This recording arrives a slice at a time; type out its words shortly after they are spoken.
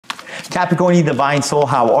Capricorn Divine Soul,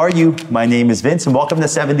 how are you? My name is Vince and welcome to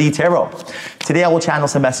 7D Tarot. Today I will channel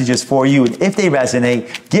some messages for you, and if they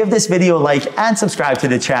resonate, give this video a like and subscribe to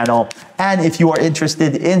the channel. And if you are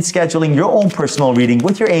interested in scheduling your own personal reading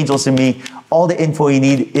with your angels and me, all the info you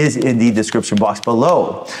need is in the description box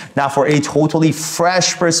below. Now, for a totally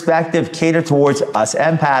fresh perspective catered towards us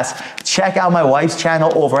empaths, check out my wife's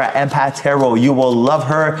channel over at Empath Tarot. You will love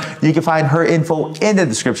her. You can find her info in the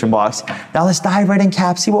description box. Now let's dive right in,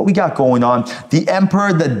 Cap, see what we got going on. The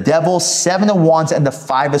Emperor, the Devil, 7 of Wands, and the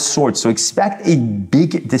 5 of Swords. So expect a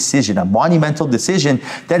big decision, a monumental decision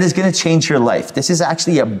that is going to change your life. This is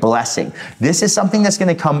actually a blessing. This is something that's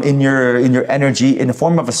going to come in your energy in the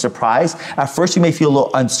form of a surprise. At first, you may feel a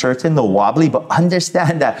little uncertain, a little wobbly, but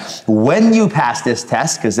understand that when you pass this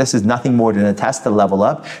test, because this is nothing more than a test to level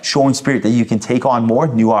up, showing spirit that you can take on more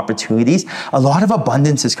new opportunities, a lot of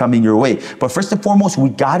abundance is coming your way. But first and foremost, we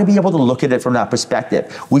got to be able to look at it from that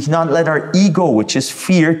perspective. We cannot let our ego, which is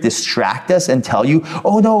fear, distract us and tell you,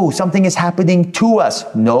 oh no, something is happening to us.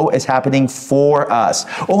 No, it's happening for us.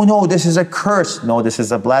 Oh no, this is a curse. No, this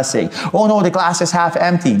is a blessing. Oh no, the glass is half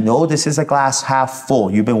empty. No, this is a glass half full.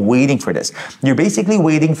 You've been waiting for this. You're basically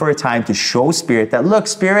waiting for a time to show spirit that, look,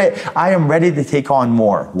 spirit, I am ready to take on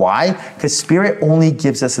more. Why? Because spirit only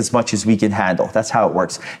gives us as much as we can handle. That's how it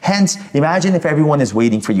works. Hence, imagine if everyone is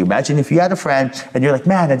waiting for you. Imagine if you had a friend and you're like,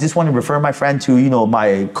 man, I just want to refer my friend to,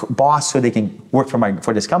 my boss so they can work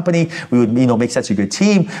for this company. We would, make such a good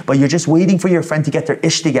team, but you're just waiting for your friend to get their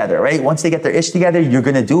ish together, right? Once they get their ish together, you're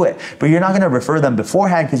going to do it, but you're not going to refer them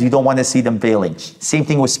beforehand because you don't want to see them failing. Same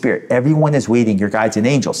thing with spirit. Everyone is waiting, your guides and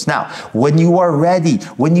angels. Now, when you are ready,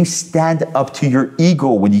 when you stand up to your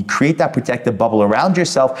ego, when you create that protective bubble around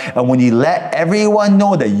yourself, and when you let everyone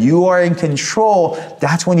know that you are in control,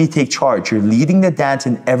 that's when you take charge. You're leading the dance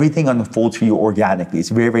and everything unfolds for you organically. It's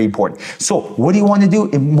very, very important. So what do you want to do?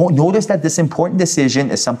 Notice that this important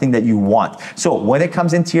decision is something that you want. So when it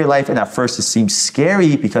comes into your life and at first it seems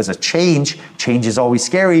scary because of change is always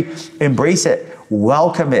scary, embrace it.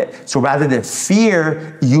 Welcome it. So rather than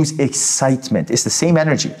fear, use excitement. It's the same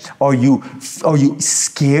energy. Are you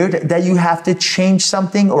scared that you have to change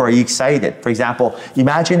something, or are you excited? For example,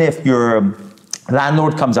 imagine if your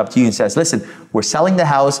landlord comes up to you and says, listen, we're selling the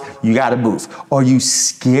house, you got to move. Are you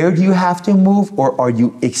scared you have to move, or are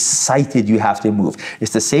you excited you have to move?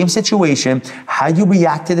 It's the same situation. How you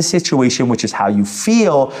react to the situation, which is how you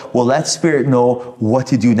feel, will let spirit know what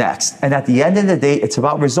to do next. And at the end of the day, it's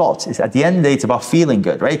about results. At the end of the day, it's about feeling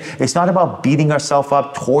good, right? It's not about beating ourselves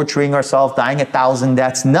up, torturing ourselves, dying 1,000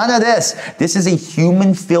 deaths. None of this. This is a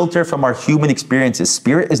human filter from our human experiences.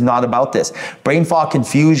 Spirit is not about this. Brain fog,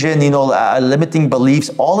 confusion, limiting beliefs,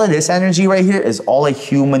 all of this energy right here is all a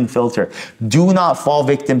human filter. Do not fall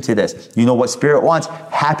victim to this. You know what spirit wants?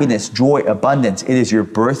 Happiness, joy, abundance. It is your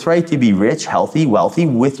birthright to be rich, healthy, wealthy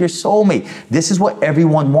with your soulmate. This is what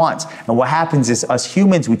everyone wants. And what happens is us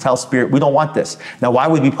humans, we tell spirit, we don't want this. Now, why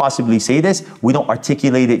would we possibly say this? We don't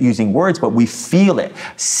articulate it using words, but we feel it,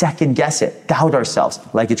 second guess it, doubt ourselves.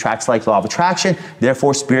 Like attracts like, law of attraction.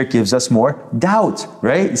 Therefore, spirit gives us more doubt,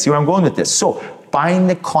 right? You see where I'm going with this? So find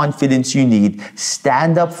the confidence you need,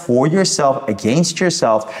 stand up for yourself, against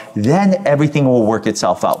yourself, then everything will work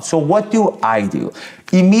itself out. So what do I do?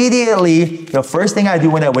 Immediately, the first thing I do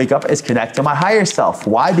when I wake up is connect to my higher self.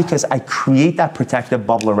 Why? Because I create that protective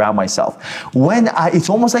bubble around myself. It's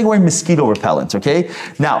almost like wearing mosquito repellent, okay?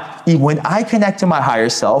 Now, when I connect to my higher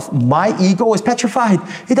self, my ego is petrified.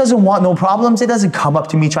 It doesn't want no problems. It doesn't come up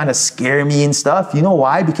to me trying to scare me and stuff. You know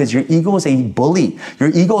why? Because your ego is a bully. Your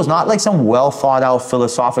ego is not like some well thought out,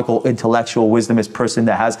 philosophical, intellectual, wisdomous person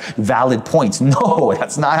that has valid points. No,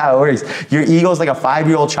 that's not how it works. Your ego is like a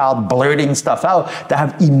 5-year-old child blurting stuff out that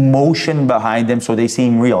have emotion behind them so they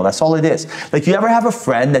seem real. That's all it is. Like, you ever have a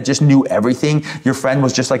friend that just knew everything? Your friend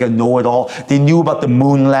was just like a know-it-all. They knew about the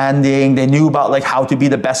moon landing. They knew about like how to be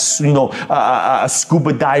the best, a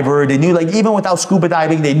scuba diver. They knew, like, even without scuba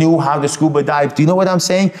diving, they knew how to scuba dive. Do you know what I'm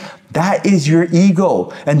saying? That is your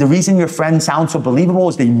ego. And the reason your friend sounds so believable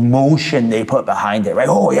is the emotion they put behind it, right?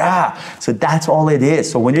 Oh yeah. So that's all it is.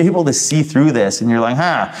 So when you're able to see through this and you're like,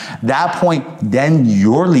 that point, then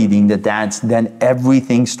you're leading the dance, then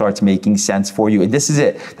everything starts making sense for you. And this is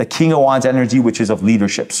it, the King of Wands energy, which is of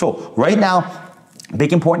leadership. So right now,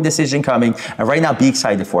 big important decision coming, and right now be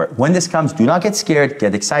excited for it. When this comes, do not get scared,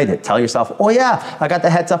 get excited. Tell yourself, oh yeah, I got the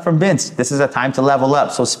heads up from Vince. This is a time to level up.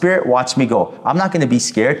 So spirit, watch me go. I'm not gonna be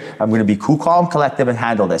scared. I'm gonna be cool, calm, collective, and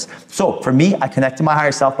handle this. So for me, I connect to my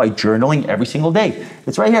higher self by journaling every single day.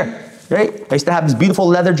 It's right here. right? I used to have this beautiful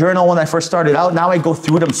leather journal when I first started out. Now I go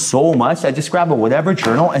through them so much. I just grab a whatever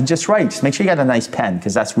journal and just write. Just make sure you got a nice pen,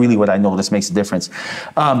 because that's really what I notice makes a difference.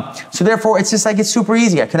 So therefore, it's just like, it's super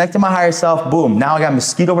easy. I connect to my higher self, boom. Now I got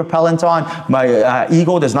mosquito repellent on. My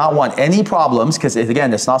ego does not want any problems, because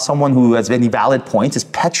again, it's not someone who has any valid points. It's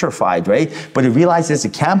petrified, right? But it realizes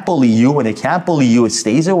it can't bully you. When it can't bully you, it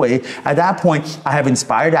stays away. At that point, I have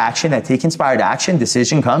inspired action. I take inspired action.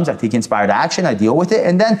 Decision comes. I take inspired action. I deal with it.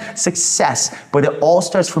 And then success. But it all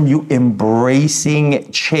starts from you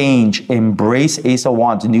embracing change. Embrace Ace of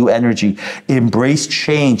Wands, new energy. Embrace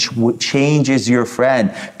change. Change is your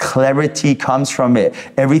friend. Clarity comes from it.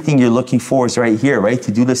 Everything you're looking for is right here, right?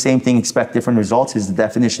 To do the same thing, expect different results is the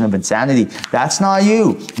definition of insanity. That's not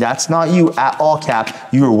you. That's not you at all, Cap.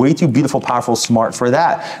 You are way too beautiful, powerful, smart for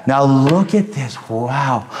that. Now look at this.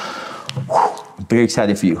 Wow. I'm very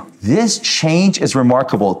excited for you. This change is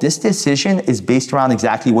remarkable. This decision is based around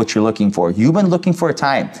exactly what you're looking for. You've been looking for a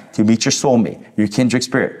time to meet your soulmate, your kindred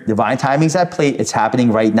spirit. Divine timing's at play. It's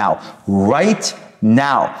happening right now. Right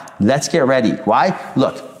now. Let's get ready. Why?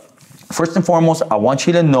 Look. First and foremost, I want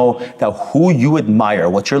you to know that who you admire,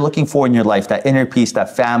 what you're looking for in your life, that inner peace,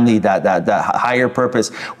 that family, that higher purpose,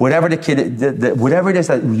 whatever whatever it is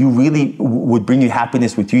that you really would bring you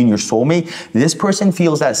happiness with you and your soulmate, this person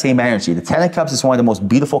feels that same energy. The Ten of Cups is one of the most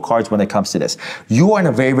beautiful cards when it comes to this. You are in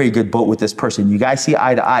a very, very good boat with this person. You guys see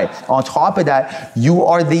eye to eye. On top of that, you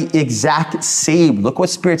are the exact same. Look what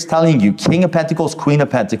Spirit's telling you. King of Pentacles, Queen of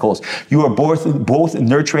Pentacles. You are both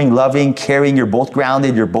nurturing, loving, caring. You're both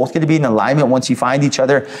grounded. You're both going to be in alignment once you find each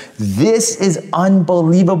other. This is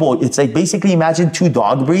unbelievable. It's like, basically imagine two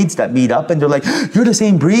dog breeds that meet up and they're like, you're the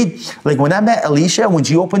same breed. Like when I met Alicia, when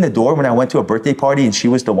she opened the door, when I went to a birthday party and she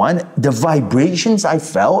was the one, the vibrations I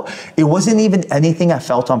felt, it wasn't even anything I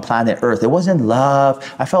felt on planet Earth. It wasn't love.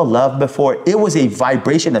 I felt love before. It was a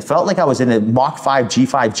vibration. It felt like I was in a Mach 5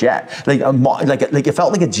 G5 jet. Like it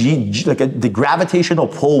felt like the gravitational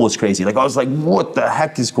pull was crazy. Like I was like, what the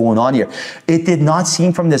heck is going on here? It did not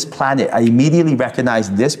seem from this planet. I immediately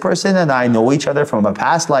recognized this person and I know each other from a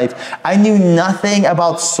past life. I knew nothing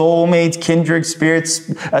about soulmates, kindred spirits,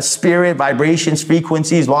 spirit, vibrations,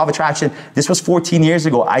 frequencies, law of attraction. This was 14 years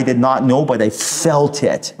ago. I did not know, but I felt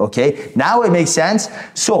it. Okay. Now it makes sense.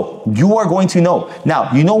 So you are going to know. Now,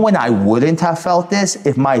 you know when I wouldn't have felt this?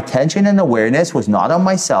 If my attention and awareness was not on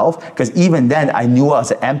myself, because even then I knew I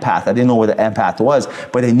was an empath. I didn't know what an empath was,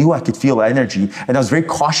 but I knew I could feel energy. And I was very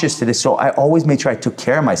cautious to this. So I always made sure I took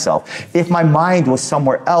care of myself. If my mind was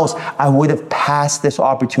somewhere else, I would have passed this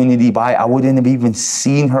opportunity by. I wouldn't have even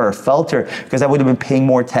seen her or felt her, because I would have been paying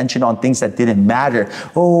more attention on things that didn't matter.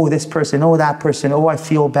 Oh, this person. Oh, that person. Oh, I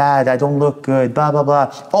feel bad. I don't look good. Blah, blah,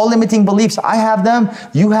 blah. All limiting beliefs. I have them.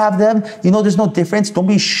 You have them. You know, there's no difference. Don't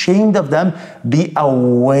be ashamed of them. Be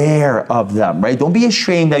aware of them, right? Don't be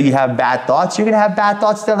ashamed that you have bad thoughts. You're going to have bad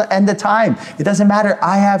thoughts till the end of time. It doesn't matter.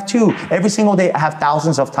 I have too. Every single day I have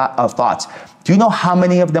thousands of thoughts. Do you know how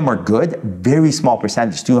many of them are good? Very small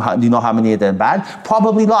percentage. Do you know how many of them are bad?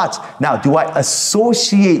 Probably lots. Now, do I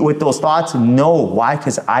associate with those thoughts? No. Why?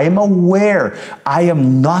 Because I am aware. I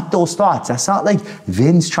am not those thoughts. That's not like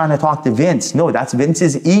Vince trying to talk to Vince. No, that's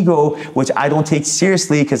Vince's ego, which I don't take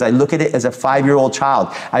seriously because I look at it as a 5-year-old child.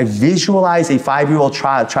 I visualize a 5-year-old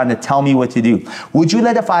child trying to tell me what to do. Would you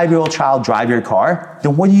let a 5-year-old child drive your car?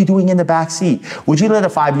 Then what are you doing in the back seat? Would you let a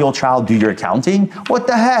 5-year-old child do your accounting? What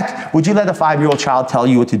the heck? Would you let a 5-year-old child tell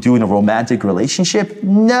you what to do in a romantic relationship?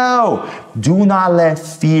 No. Do not let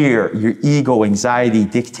fear, your ego, anxiety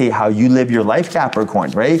dictate how you live your life, Capricorn,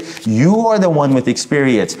 right? You are the one with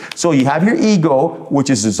experience. So you have your ego, which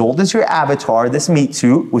is as old as your avatar, this meat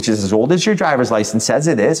suit, which is as old as your driver's license says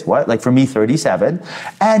it is. What? Like for me, 37.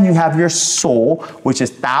 And you have your soul, which is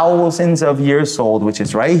thousands of years old, which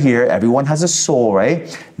is right here. Everyone has a soul, right?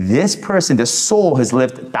 This person, this soul has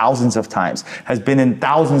lived thousands of times, has been in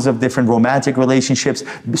thousands of different romantic relationships,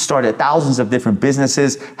 started thousands of different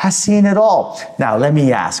businesses, has seen it all. Now, let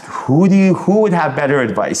me ask, who would have better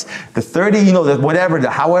advice? The 30, you know, the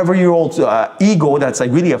however-year-old ego that's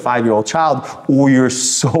like really a 5-year-old child, or your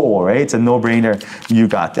soul, right? It's a no-brainer. You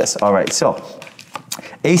got this. All right, so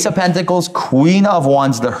Ace of Pentacles, Queen of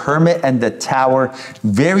Wands, the Hermit, and the Tower.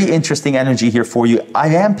 Very interesting energy here for you. I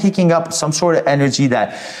am picking up some sort of energy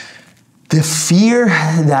that The fear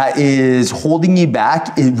that is holding you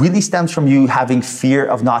back, it really stems from you having fear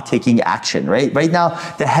of not taking action, right? Right now,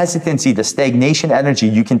 the hesitancy, the stagnation energy,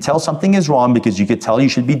 you can tell something is wrong because you could tell you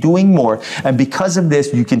should be doing more. And because of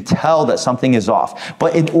this, you can tell that something is off.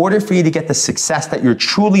 But in order for you to get the success that you're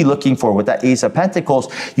truly looking for with that Ace of Pentacles,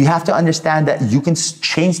 you have to understand that you can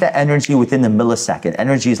change that energy within a millisecond.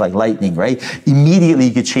 Energy is like lightning, right? Immediately,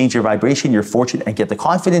 you could change your vibration, your fortune, and get the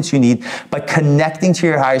confidence you need by connecting to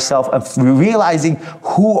your higher self and realizing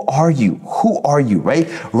who are you, right?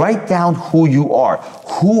 Write down who you are.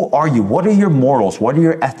 Who are you? What are your morals? What are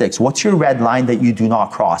your ethics? What's your red line that you do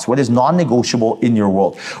not cross? What is non-negotiable in your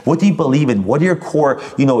world? What do you believe in? What are your core,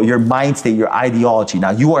 your mind state, your ideology?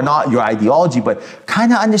 Now, you are not your ideology, but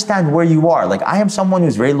kind of understand where you are. Like, I am someone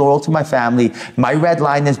who's very loyal to my family. My red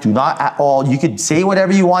line is do not at all. You could say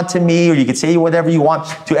whatever you want to me, or you could say whatever you want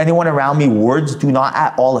to anyone around me. Words do not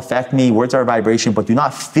at all affect me. Words are a vibration, but do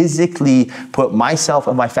not physically put myself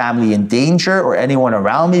and my family in danger or anyone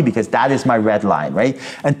around me, because that is my red line, right?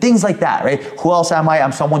 And things like that, right? Who else am I?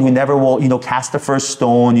 I'm someone who never will, cast the first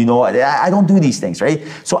stone, I don't do these things, right?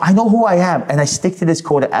 So I know who I am, and I stick to this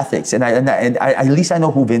code of ethics, and at least I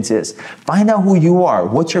know who Vince is. Find out who you are.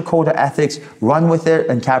 What's your code of ethics? Run with it,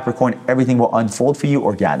 and Capricorn, everything will unfold for you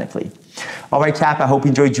organically. All right, Cap, I hope you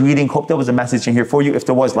enjoyed your reading. Hope there was a message in here for you. If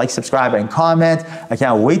there was, like, subscribe, and comment. I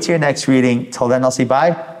can't wait to your next reading. Till then, I'll say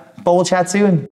bye, but we'll chat soon.